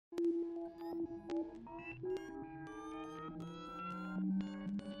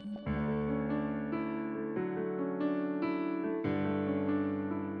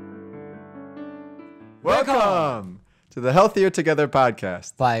Welcome to the Healthier Together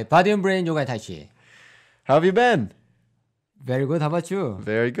podcast. By Body and Brain Yoga and Tai Chi. How have you been? Very good. How about you?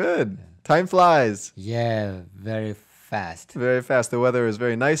 Very good. Time flies Yeah, very fast. very fast. The weather is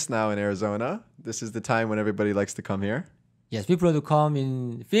very nice now in Arizona. This is the time when everybody likes to come here Yes, people do come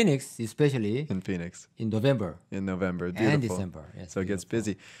in Phoenix, especially in Phoenix in November in November. Beautiful. and December. Yes, So it gets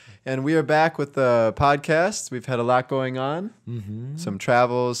beautiful. busy. And we are back with the podcast. We've had a lot going on, some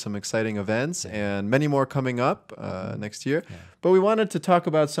travels, some exciting events, and many more coming up next year. But we wanted to talk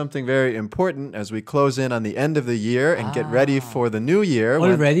about something very important as we close in on the end of the year and get ready for the new year.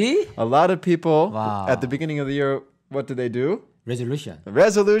 when Already? A lot of people Wow. at the beginning of the year, what do they do? Resolution.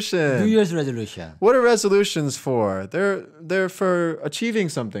 Resolution. New Year's resolution. What are resolutions for? They're for achieving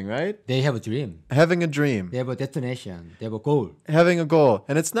something, right? They have a dream. Having a dream. They have a destination. They have a goal. Having a goal.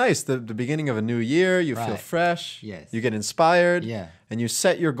 And it's nice. The beginning of a new year, you feel Right. fresh. Yes. You get inspired. Yeah. And you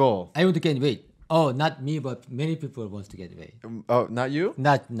set your goal. I want to gain weight. Oh, not me, but many people want to get weight. Oh, not you?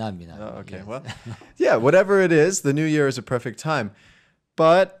 Not me. Not Oh, me. okay. Yes. Well, yeah, whatever it is, the new year is a perfect time.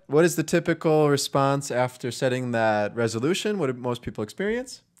 But what is the typical response after setting that resolution? What do most people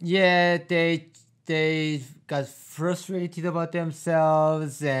experience? Yeah, they got frustrated about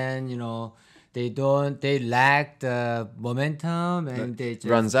themselves, and they lack the momentum, and they just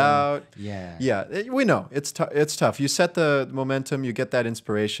Runs out. Yeah. Yeah, we know it's tough. You set the momentum, you get that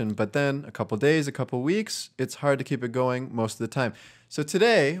inspiration, but then a couple days, a couple weeks, it's hard to keep it going most of the time. So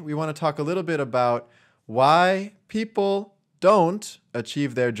today we want to talk a little bit about why people don't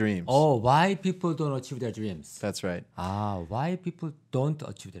achieve their dreams. Oh, why people don't achieve their dreams? That's right. Why people don't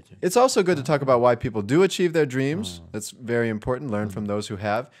achieve their dreams? It's also good to talk about why people do achieve their dreams. That's very important. Learn from those who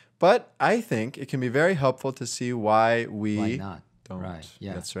have. But I think it can be very helpful to see why we Why not? don't. Right.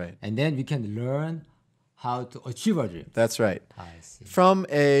 Yeah. That's right. And then we can learn how to achieve our dreams. That's right. I see. From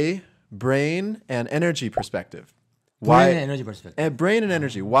a brain and energy perspective. Brain and energy perspective. Brain and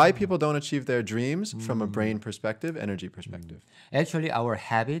energy. Why people don't achieve their dreams from a brain perspective, energy perspective. Actually, our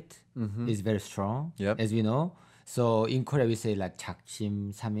habit is very strong, Yep. as we know. So in Korea, we say like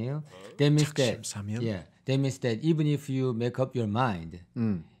작심 삼일. That means that 작심삼일? yeah, that means that even if you make up your mind,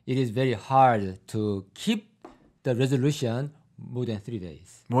 it is very hard to keep the resolution more than 3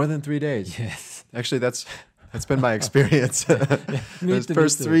 days. More than 3 days. Yes. Actually, that's been my experience. Me Those too,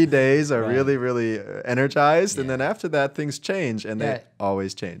 first me too. 3 days are Right. really, really energized, and then after that, things change, and they Yeah.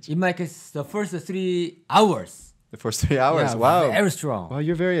 always change. In my case, the first 3 hours. The first 3 hours. Yeah, Wow. very strong. Wow,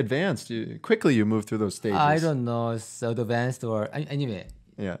 you're very advanced. Quickly you move through those stages. I don't know, so advanced or anyway.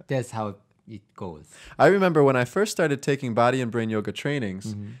 Yeah. That's how it goes. I remember when I first started taking body and brain yoga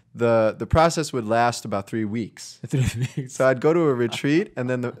trainings, the process would last about 3 weeks. 3 weeks. So I'd go to a retreat, and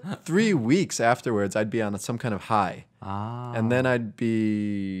then the 3 weeks afterwards, I'd be on some kind of high. And then I'd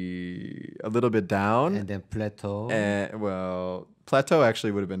be a little bit down. And then plateau. Well, plateau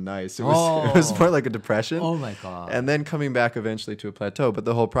actually would have been nice. It was more like a depression. Oh my God. And then coming back eventually to a plateau, but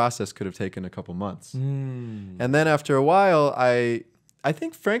the whole process could have taken a couple months. And then after a while, I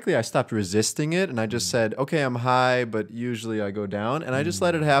think frankly I stopped resisting it, and I just said, okay, I'm high, but usually I go down, and I just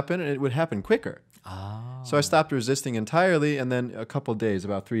let it happen, and it would happen quicker. So I stopped resisting entirely, and then a couple days,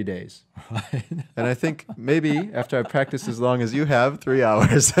 about 3 days. And I think maybe after I practiced as long as you have, 3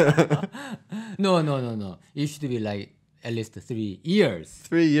 hours. No. It should be like at least 3 years.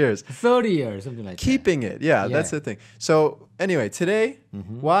 3 years. 30 years, something like Keeping it. Yeah, Yeah. that's the thing. So anyway, today,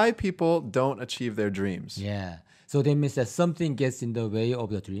 why people don't achieve their dreams. that. Yeah. So that means that something gets in the way of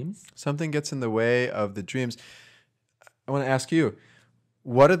the dreams. Something gets in the way of the dreams. I want to ask you,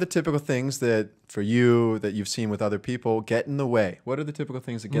 what are the typical things that for you that you've seen with other people get in the way? What are the typical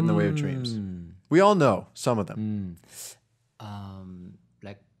things that get in the way of dreams? We all know some of them.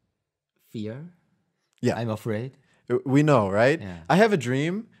 Like fear. Yeah. I'm afraid. We know, right? Yeah. I have a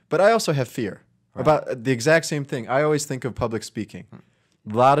dream, but I also have fear about the exact same thing. I always think of public speaking.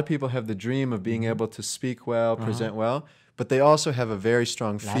 A lot of people have the dream of being able to speak well, present well, but they also have a very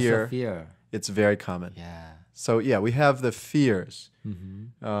strong Lots fear. of fear. It's very common. Yeah. So yeah, we have the fears.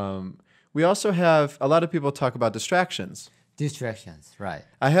 We also have, a lot of people talk about distractions. Distractions. Right.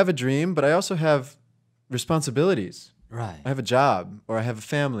 I have a dream, but I also have responsibilities. Right. I have a job, or I have a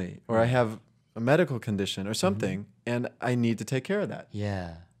family, or I have a medical condition or something, and I need to take care of that.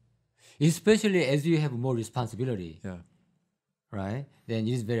 Yeah. Especially as you have more responsibility. Yeah. Right? Then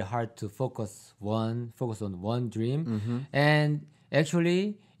it is very hard to focus on one dream. And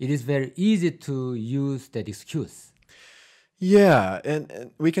actually, it is very easy to use that excuse. Yeah,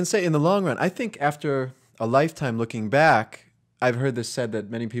 and we can say in the long run, I think after a lifetime looking back, I've heard this said that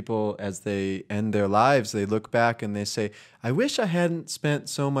many people, as they end their lives, they look back and they say, I wish I hadn't spent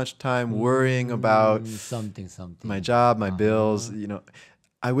so much time worrying about something. my job, my bills. You know,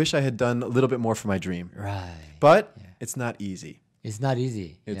 I wish I had done a little bit more for my dream. Right. But it's not easy. It's not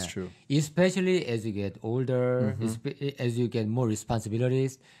easy. It's true. Especially as you get older, as you get more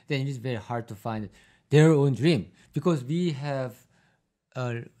responsibilities, then it is very hard to find their own dream because we have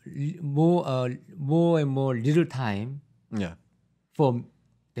more and more little time Yeah. for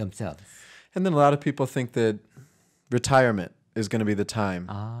themselves. And then a lot of people think that retirement is going to be the time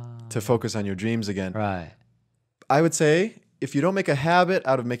to focus on your dreams again. Right. I would say if you don't make a habit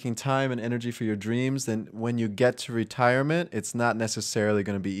out of making time and energy for your dreams, then when you get to retirement, it's not necessarily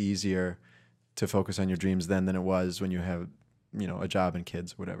going to be easier to focus on your dreams then than it was when you have, you know, a job and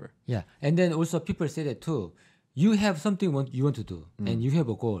kids, whatever. Yeah. And then also people say that too. You have something you want to do and you have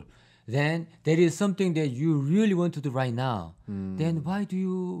a goal. Then there is something that you really want to do right now. Then why do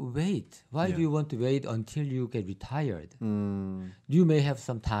you wait? Why do you want to wait until you get retired? You may have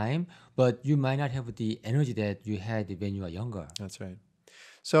some time, but you might not have the energy that you had when you were younger. That's right.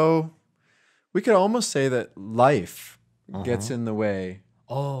 So we could almost say that life gets in the way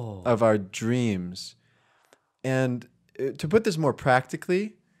of our dreams. And to put this more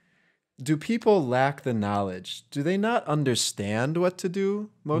practically, do people lack the knowledge? Do they not understand what to do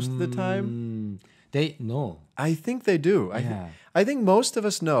most of the time? They know. I think they do. I think most of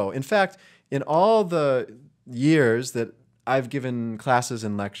us know. In fact, in all the years that I've given classes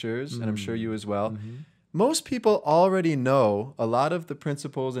and lectures, and I'm sure you as well, most people already know a lot of the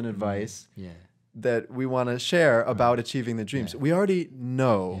principles and advice that we want to share about achieving the dreams. We already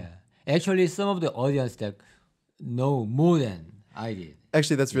know. Yeah. Actually, some of the audience that know more than I did.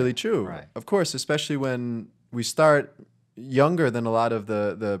 Actually, that's really true. Right. Of course, especially when we start younger than a lot of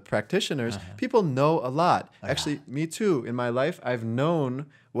the practitioners, people know a lot. Actually, me too. In my life, I've known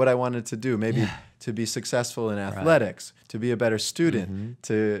what I wanted to do. Maybe to be successful in athletics, to be a better student,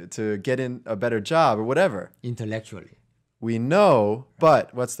 to get in a better job or whatever. Intellectually. We know,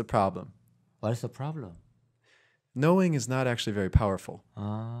 but what's the problem? What is the problem? Knowing is not actually very powerful.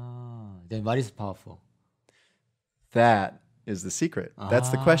 Then what is powerful? That is the secret. That's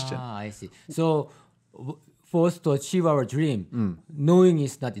the question. I see. So for us to achieve our dream, knowing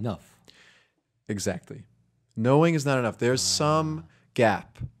is not enough. Exactly. Knowing is not enough. There's some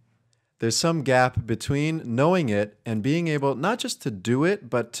gap. There's some gap between knowing it and being able not just to do it,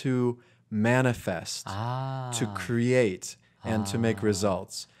 but to manifest, to create, and to make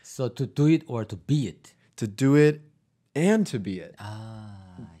results. So to do it or to be it. To do it and to be it.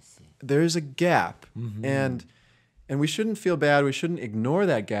 I see. There is a gap. And we shouldn't feel bad. We shouldn't ignore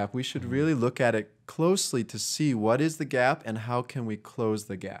that gap. We should really look at it closely to see what is the gap and how can we close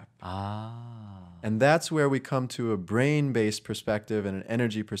the gap. And that's where we come to a brain-based perspective and an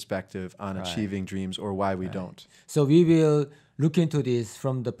energy perspective on achieving dreams or why we don't. So we will look into this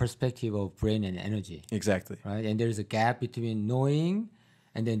from the perspective of brain and energy. Exactly. Right? And there is a gap between knowing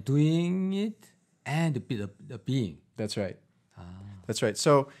and then doing it and the being. That's right. That's right.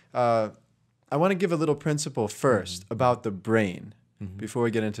 So I want to give a little principle first about the brain before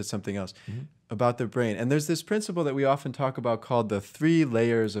we get into something else. About the brain. And there's this principle that we often talk about called the 3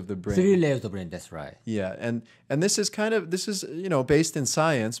 layers of the brain. 3 layers of the brain, that's right. Yeah, and this is based in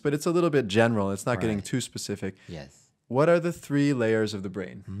science, but it's a little bit general. It's not getting too specific. Yes. What are the 3 layers of the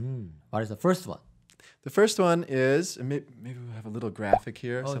brain? What is the first one? The first one is, maybe we'll have a little graphic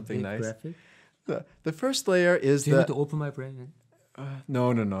here, something nice. Graphic? The first layer is Do you want to open my brain?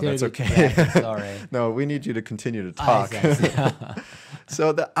 No, that's okay. Sorry. No, we need you to continue to talk. I see.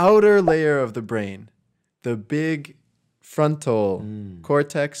 So the outer layer of the brain, the big frontal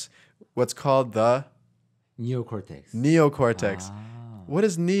cortex, what's called the neocortex. What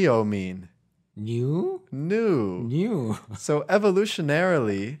does neo mean? New? New. So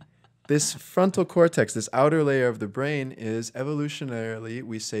evolutionarily, this frontal cortex, this outer layer of the brain is evolutionarily,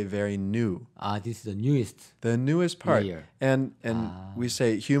 we say, very new. This is the newest. The newest part. Layer. And we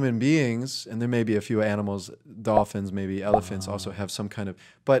say human beings, and there may be a few animals, dolphins, maybe elephants also have some kind of,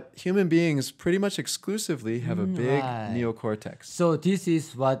 but human beings pretty much exclusively have a big neocortex. So this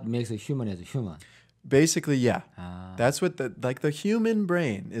is what makes a human as a human. Basically, yeah. That's what the human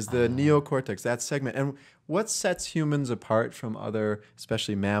brain is, the neocortex, that segment. And what sets humans apart from other,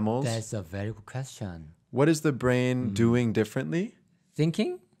 especially mammals? That's a very good question. What is the brain doing differently?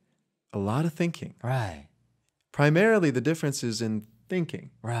 Thinking? A lot of thinking. Right. Primarily, the difference is in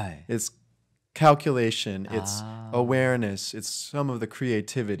thinking. Right. It's calculation, it's awareness, it's some of the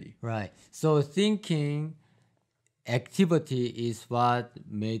creativity. Right. So thinking activity is what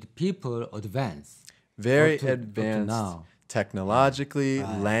made people advance. Very up to advanced now. technologically,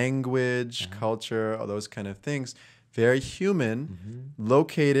 language, culture, all those kind of things. Very human,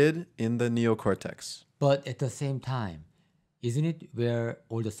 located in the neocortex. But at the same time, isn't it where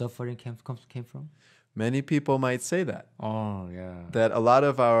all the suffering came from? Many people might say that. Oh, yeah. That a lot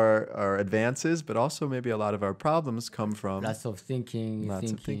of our advances, but also maybe a lot of our problems come from Lots of thinking,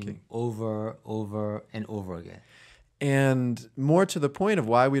 over and over again. And more to the point of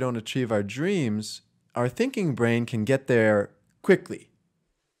why we don't achieve our dreams, our thinking brain can get there quickly.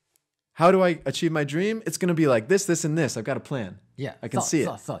 How do I achieve my dream? It's going to be like this, this, and this. I've got a plan. Yeah, I can see it.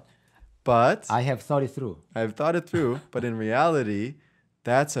 Thought. But I have thought it through. I've thought it through, but in reality,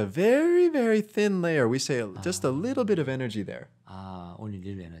 that's a very, very thin layer. We say just a little bit of energy there. Only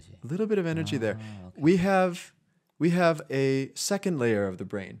little energy. A little bit of energy there. Okay. We have a second layer of the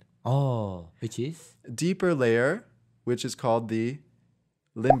brain. Oh, which is? Deeper layer, which is called the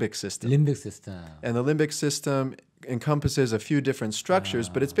limbic system. Limbic system. And the limbic system encompasses a few different structures,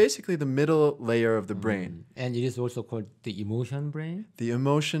 but it's basically the middle layer of the brain. And it is also called the emotion brain? The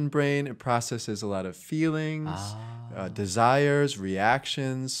emotion brain, it processes a lot of feelings, desires,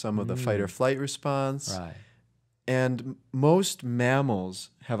 reactions, some of the fight or flight response. Right. And most mammals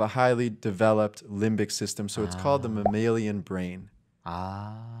have a highly developed limbic system, so it's called the mammalian brain.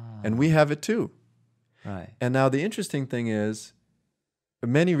 And we have it too. Right. And now the interesting thing is,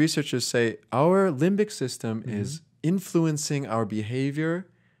 many researchers say our limbic system is influencing our behavior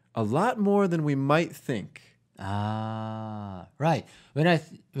a lot more than we might think. Right. When I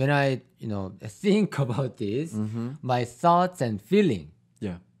think about this, my thoughts and feeling.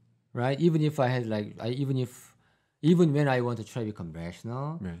 Yeah. Right. Even if I had even when I want to try to become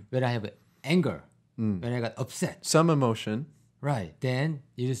rational, when I have anger, when I got upset, Some emotion. right? Then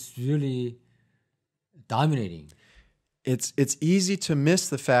it is really dominating. It's easy to miss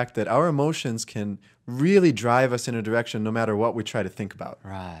the fact that our emotions can really drive us in a direction no matter what we try to think about.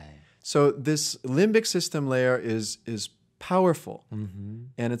 Right. So this limbic system layer is powerful,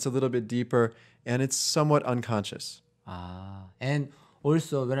 and it's a little bit deeper, and it's somewhat unconscious. And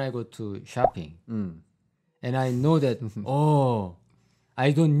also when I go to shopping, and I know that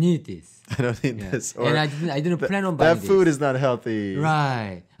I don't need this, I don't need this. Or and I didn't plan on buying that food this. is not healthy.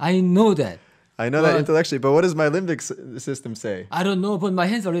 Right. I know that. I know that intellectually, but what does my limbic system say? I don't know, but my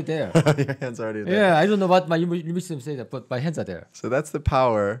hands are already there. Your hands are already there. Yeah, I don't know what my limbic system says, but my hands are there. So that's the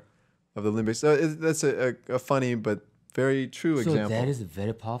power of the limbic. So that's a funny but very true example. So that is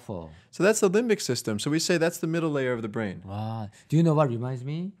very powerful. So that's the limbic system. So we say that's the middle layer of the brain. Wow. Do you know what reminds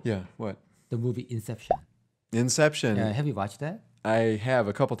me? Yeah, what? The movie Inception. Inception. Have you watched that? I have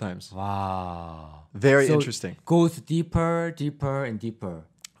a couple times. Wow. Very So interesting. Goes deeper, deeper, and deeper.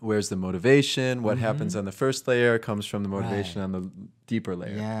 Where's the motivation? What happens on the first layer comes from the motivation on the deeper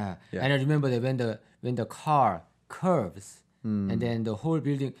layer. Yeah. Yeah. And I remember that when the car curves, and then the whole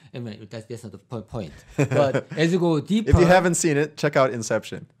building. I mean, that's not the point. But as you go deeper, If you haven't seen it, check out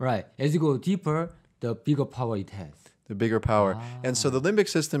Inception. right? As you go deeper, the bigger power it has. The bigger power. And so the limbic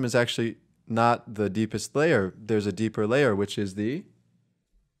system is actually not the deepest layer. There's a deeper layer, which is the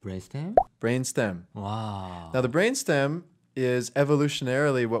Brainstem. brainstem. Wow. Now, the brainstem is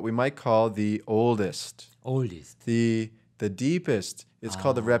evolutionarily what we might call the oldest, Oldest. the deepest. It's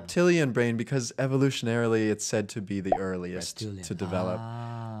called the reptilian brain because evolutionarily it's said to be the earliest Reptilian. to develop.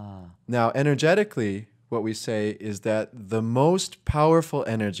 Ah. Now, energetically, what we say is that the most powerful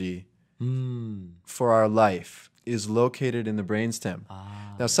energy for our life is located in the brainstem.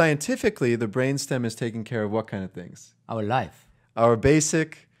 Now, scientifically, the brainstem is taking care of what kind of things? Our life, Our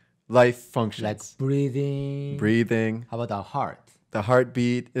basic life like functions. breathing. Breathing, How about our heart? the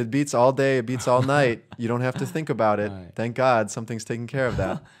heartbeat, it beats all day, it beats all night. You don't have to think about it. Right. Thank God something's taking care of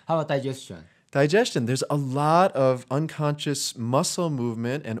that. How about digestion? Digestion, there's a lot of unconscious muscle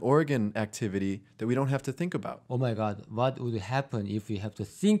movement and organ activity that we don't have to think about. Oh my God, what would happen if we have to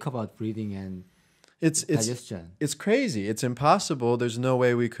think about breathing and It's digestion? it's crazy. It's impossible. There's no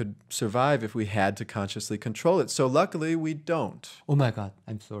way we could survive if we had to consciously control it. So luckily we don't. Oh my God,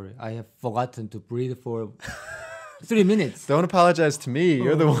 I'm sorry. I have forgotten to breathe for 3 minutes. Don't apologize to me.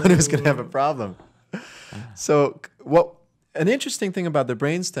 You're the one who's going to have a problem. So an interesting thing about the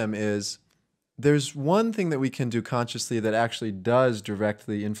brainstem is there's one thing that we can do consciously that actually does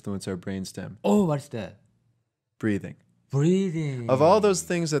directly influence our brainstem. Oh, what's that? Breathing. Breathing. Of all those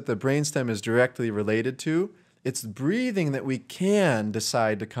things that the brainstem is directly related to, it's breathing that we can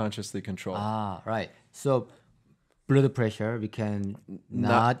decide to consciously control. Right. So blood pressure, we can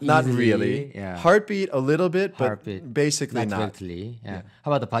not Not easily, really. Yeah. Heartbeat a little bit, but Heartbeat, basically not. directly. Yeah.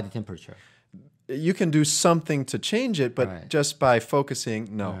 How about the body temperature? You can do something to change it, but Right. just by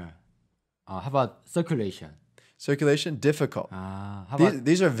focusing, no. How about circulation? Circulation, difficult. How about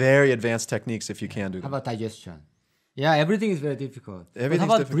These are very advanced techniques if you can do how them. about digestion? Yeah, everything is very difficult. But Everything's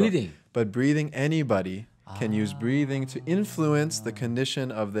how about difficult. breathing? But breathing, anybody can use breathing to influence the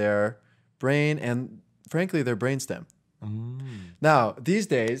condition of their brain and, frankly, their brainstem. Now, these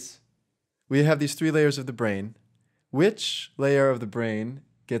days, we have these 3 layers of the brain. Which layer of the brain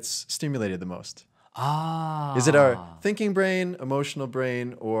gets stimulated the most? Is it our thinking brain, emotional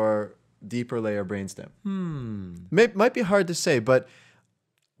brain, or deeper layer brainstem? Might be hard to say, but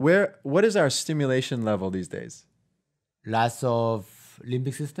what is our stimulation level these days? Lots of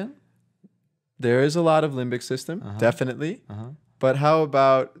limbic system? There is a lot of limbic system, definitely. But how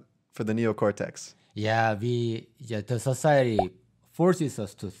about for the neocortex? Yeah, the society forces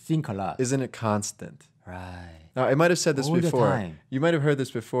us to think a lot. Isn't it constant? Right. Now, I might have said this All the before. time. You might have heard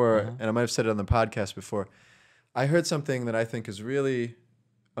this before, and I might have said it on the podcast before. I heard something that I think is really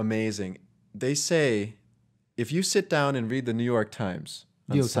amazing. They say if you sit down and read the New York Times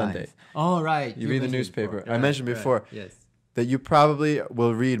on New York Sunday, Times. Oh, right. you read the mentioned newspaper. before. I mentioned before Yes. that you probably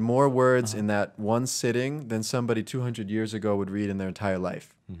will read more words in that one sitting than somebody 200 years ago would read in their entire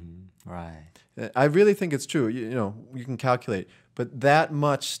life. Right. I really think it's true. You can calculate, but that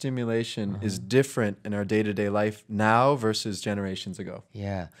much stimulation is different in our day-to-day life now versus generations ago.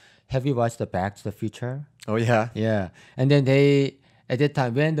 Yeah. Have you watched the Back to the Future? Oh yeah. Yeah. And then at that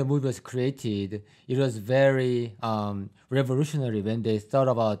time, when the movie was created, it was very revolutionary when they thought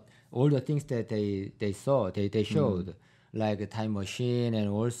about all the things that they saw, they showed, like a time machine and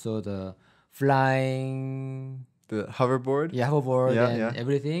also the flying, The hoverboard. hoverboard Yeah, and yeah.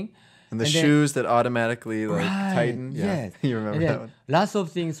 everything. And the And then- shoes that automatically Right, tighten. Yeah. yes. You remember And then that one? lots of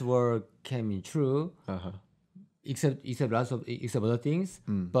things came in true, Uh-huh. except other things.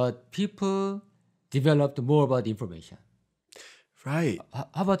 Hmm. But people developed more about the information. Right.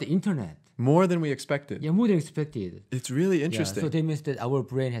 How about the internet? More than we expected. Yeah, more than expected. It's really Yeah, interesting. so that means that our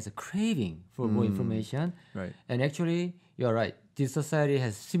brain has a craving for more information. Right. And actually, you're right. This society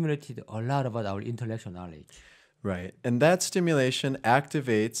has stimulated a lot about our intellectual knowledge. Right. And that stimulation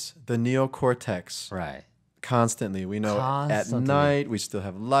activates the neocortex Right. constantly. We know Constantly. at night we still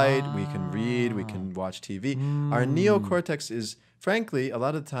have light, we can read, we can watch TV. Our neocortex is, frankly, a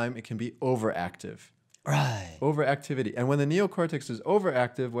lot of the time it can be overactive. Right. Overactivity. And when the neocortex is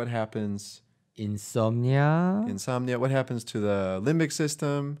overactive, what happens? Insomnia. Insomnia. What happens to the limbic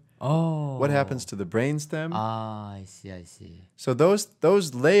system? Oh. What happens to the brainstem? I see. So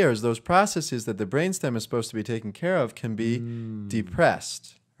those layers, those processes that the brainstem is supposed to be taking care of can be depressed.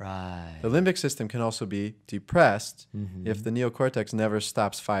 Right. The limbic system can also be depressed if the neocortex never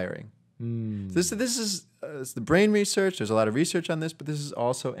stops firing. This is it's the brain research. There's a lot of research on this, but this is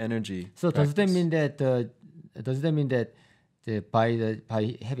also energy. So does that practice. mean that by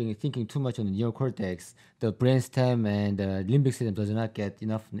having thinking too much on the neocortex, the brainstem and the limbic system does not get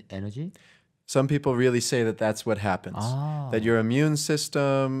enough energy? Some people really say that that's what happens. That your immune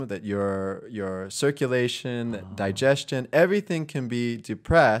system, that your circulation, that digestion, everything can be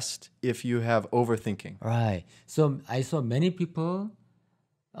depressed if you have overthinking. Right. So I saw many people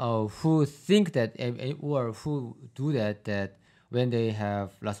who think that or who do that when they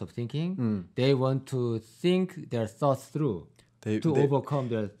have lots of thinking, they want to think their thoughts through They overcome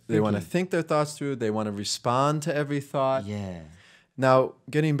their thinking. They want to think their thoughts through. They want to respond to every thought. Yeah. Now,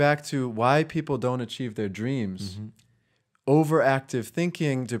 getting back to why people don't achieve their dreams, overactive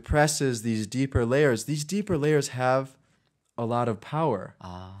thinking depresses these deeper layers. These deeper layers have a lot of power.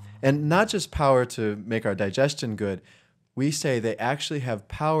 And not just power to make our digestion good. We say they actually have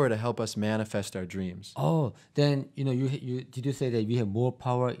power to help us manifest our dreams. Oh, then you did you say that we have more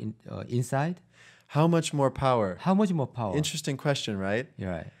power inside? How much more power? How much more power? Interesting question, right?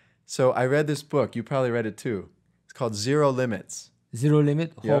 You're right. So I read this book. You probably read it too. It's called Zero Limits, Zero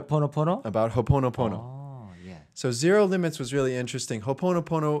limit. Yep. Ho'oponopono. about Ho'oponopono. Oh, yeah. So Zero Limits was really interesting.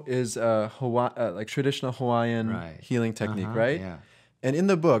 Ho'oponopono is a like traditional Hawaiian Right. healing technique, right? Yeah. And in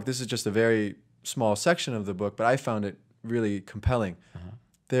the book, this is just a very small section of the book, but I found it really compelling.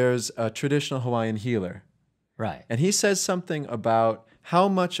 There's a traditional Hawaiian healer, Right. and he says something about how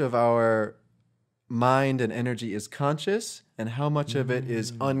much of our mind and energy is conscious and how much of it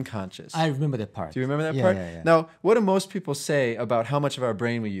is unconscious. I remember that part. Do you remember that Yeah, part? Yeah, yeah. Now, what do most people say about how much of our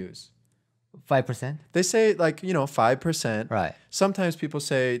brain we use? 5%. They say 5%. Right. Sometimes people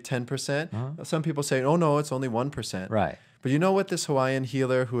say 10%. Some people say, oh no, it's only 1%. Right. But you know what this Hawaiian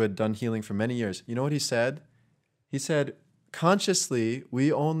healer who had done healing for many years, you know what he said? He said, consciously,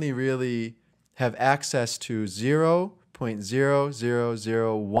 we only really have access to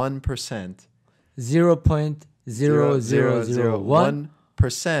 0.0001% 0.0001.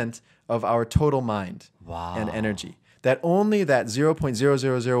 1% of our total mind and energy. That only that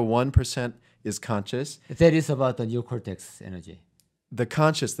 0.0001% is conscious. That is about the neocortex energy. The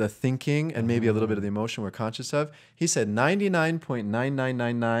conscious, the thinking, and maybe a little bit of the emotion we're conscious of. He said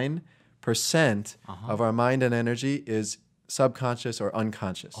 99.9999% of our mind and energy is subconscious or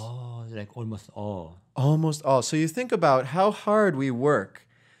unconscious. Oh, like almost all. Almost all. So you think about how hard we work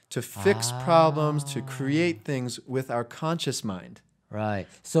to fix problems, to create things with our conscious mind. Right.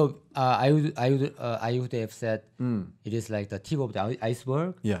 So I would have said it is like the tip of the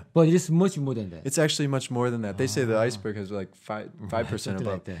iceberg. Yeah. But it is much more than that. It's actually much more than that. They say the iceberg has like 5% above.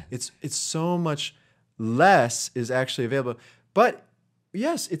 like that. It's so much less is actually available. But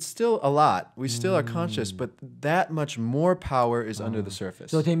yes, it's still a lot. We still are conscious, but that much more power is under the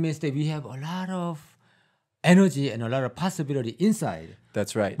surface. So that means that we have a lot of energy and a lot of possibility inside.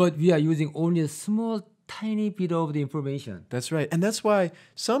 That's right. But we are using only a small, tiny bit of the information. That's right. And that's why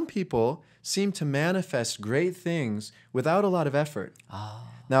some people seem to manifest great things without a lot of effort.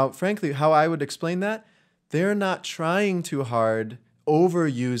 Now, frankly, how I would explain that, they're not trying too hard,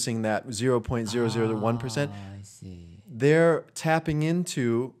 overusing that 0.001%. I see. They're tapping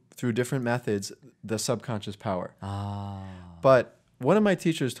into, through different methods, the subconscious power. But one of my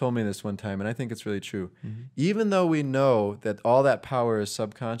teachers told me this one time, and I think it's really true. Even though we know that all that power is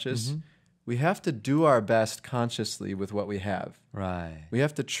subconscious, we have to do our best consciously with what we have. Right. We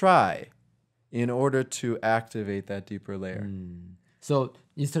have to try in order to activate that deeper layer. So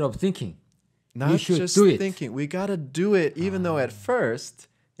instead of thinking, Not we should just do it. thinking. We got to do it, even though at first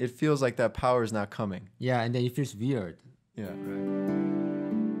it feels like that power is not coming. Yeah, and then it feels weird. Yeah, right.